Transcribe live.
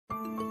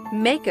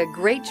Make a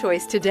great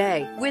choice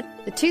today with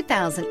the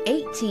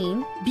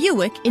 2018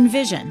 Buick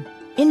Envision.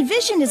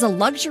 Envision is a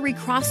luxury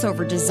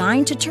crossover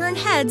designed to turn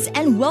heads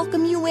and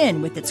welcome you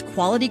in with its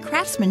quality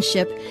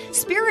craftsmanship,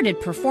 spirited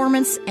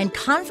performance, and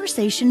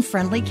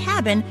conversation-friendly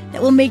cabin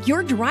that will make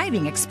your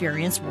driving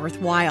experience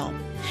worthwhile.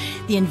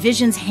 The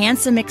Envision's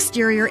handsome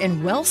exterior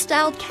and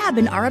well-styled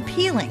cabin are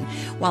appealing,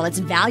 while its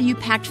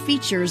value-packed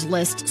features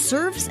list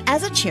serves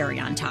as a cherry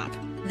on top.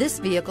 This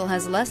vehicle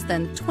has less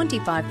than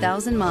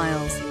 25,000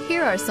 miles.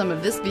 Here are some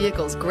of this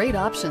vehicle's great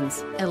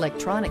options: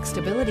 electronic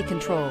stability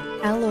control,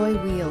 alloy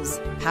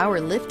wheels,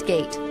 power lift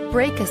gate,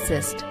 brake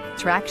assist,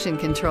 traction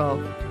control,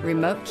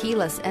 remote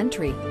keyless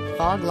entry,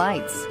 fog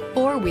lights,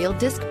 four-wheel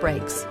disc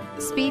brakes,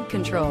 speed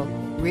control,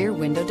 rear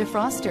window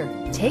defroster.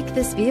 Take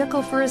this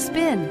vehicle for a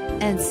spin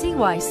and see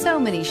why so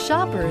many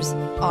shoppers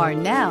are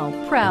now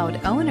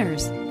proud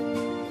owners.